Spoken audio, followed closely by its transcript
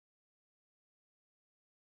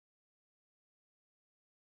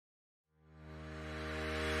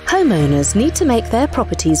Homeowners need to make their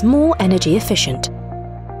properties more energy efficient.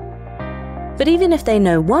 But even if they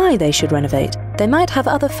know why they should renovate, they might have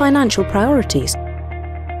other financial priorities,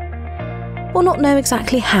 or not know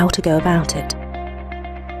exactly how to go about it.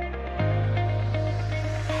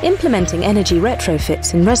 Implementing energy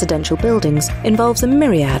retrofits in residential buildings involves a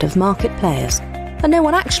myriad of market players, and no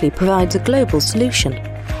one actually provides a global solution.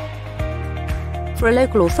 For a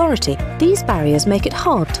local authority, these barriers make it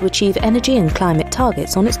hard to achieve energy and climate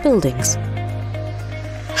targets on its buildings.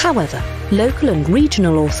 However, local and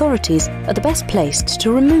regional authorities are the best placed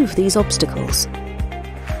to remove these obstacles.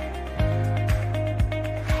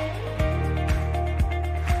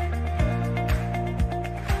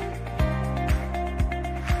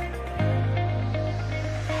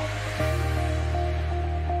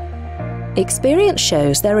 Experience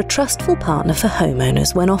shows they're a trustful partner for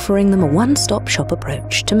homeowners when offering them a one-stop shop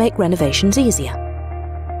approach to make renovations easier.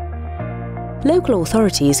 Local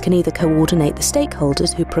authorities can either coordinate the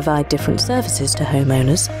stakeholders who provide different services to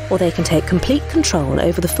homeowners, or they can take complete control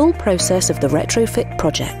over the full process of the retrofit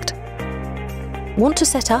project. Want to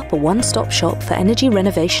set up a one-stop shop for energy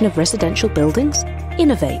renovation of residential buildings?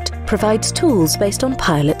 INNOVATE provides tools based on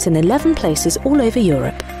pilots in 11 places all over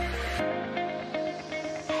Europe.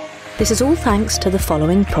 This is all thanks to the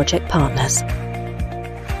following project partners: